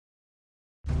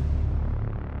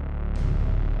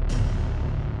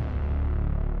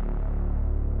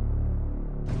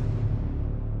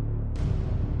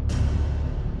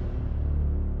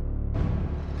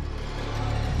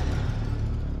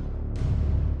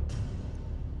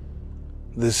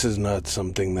This is not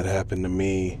something that happened to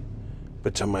me,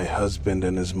 but to my husband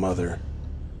and his mother.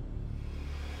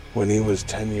 When he was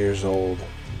 10 years old,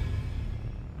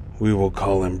 we will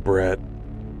call him Brett.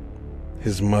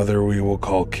 His mother we will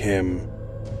call Kim,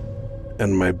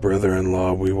 and my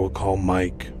brother-in-law we will call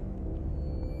Mike.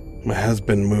 My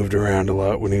husband moved around a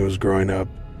lot when he was growing up.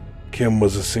 Kim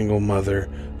was a single mother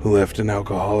who left an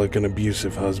alcoholic and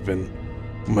abusive husband.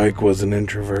 Mike was an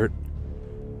introvert,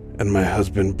 and my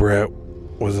husband Brett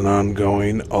was an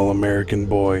ongoing all-American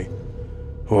boy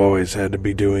who always had to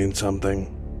be doing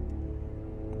something.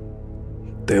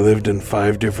 They lived in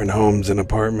 5 different homes and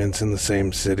apartments in the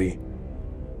same city,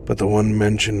 but the one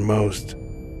mentioned most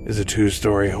is a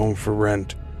 2-story home for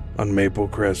rent on Maple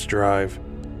Crest Drive.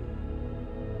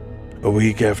 A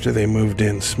week after they moved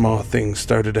in, small things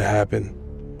started to happen.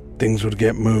 Things would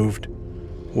get moved,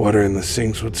 water in the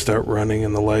sinks would start running,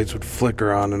 and the lights would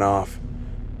flicker on and off.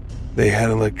 They had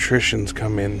electricians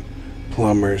come in,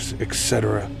 plumbers,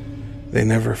 etc. They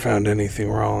never found anything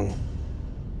wrong.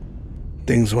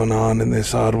 Things went on in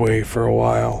this odd way for a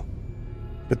while,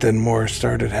 but then more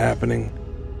started happening.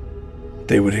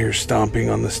 They would hear stomping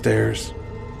on the stairs,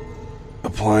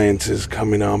 appliances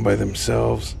coming on by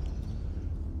themselves,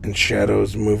 and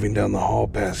shadows moving down the hall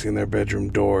passing their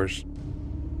bedroom doors.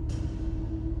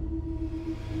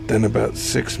 Then about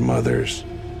 6 mothers,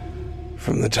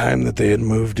 from the time that they had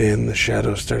moved in, the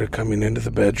shadows started coming into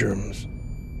the bedrooms.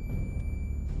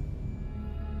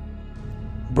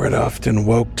 Brett often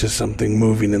woke to something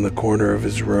moving in the corner of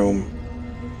his room.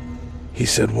 He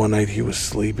said one night he was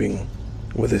sleeping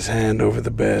with his hand over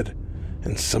the bed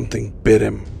and something bit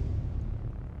him.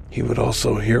 He would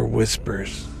also hear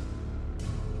whispers,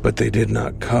 but they did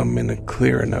not come in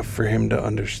clear enough for him to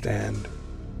understand.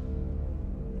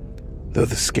 Though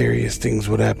the scariest things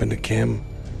would happen to Kim,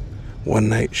 one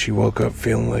night she woke up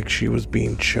feeling like she was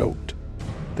being choked.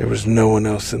 There was no one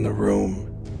else in the room.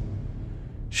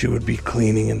 She would be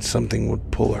cleaning and something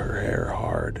would pull her hair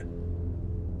hard.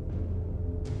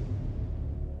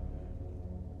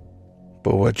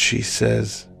 But what she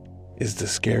says is the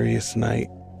scariest night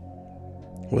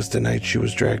was the night she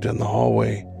was dragged down the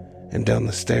hallway and down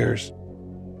the stairs.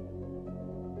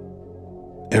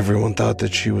 Everyone thought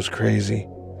that she was crazy.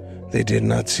 They did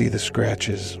not see the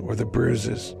scratches or the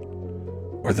bruises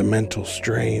or the mental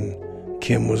strain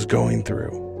Kim was going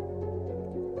through.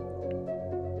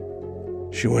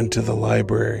 She went to the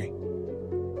library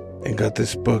and got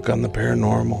this book on the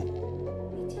paranormal.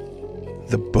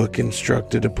 The book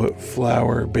instructed to put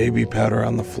flour or baby powder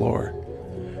on the floor.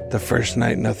 The first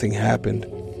night nothing happened,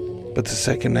 but the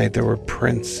second night there were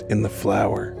prints in the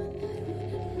flour.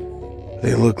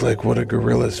 They looked like what a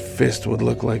gorilla's fist would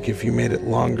look like if you made it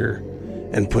longer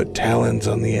and put talons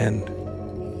on the end.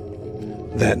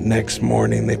 That next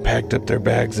morning, they packed up their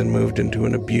bags and moved into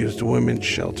an abused women's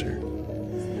shelter.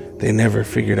 They never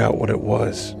figured out what it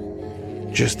was,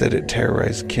 just that it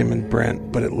terrorized Kim and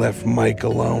Brent, but it left Mike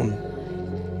alone.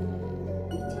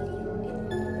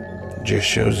 Just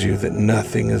shows you that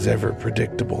nothing is ever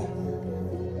predictable.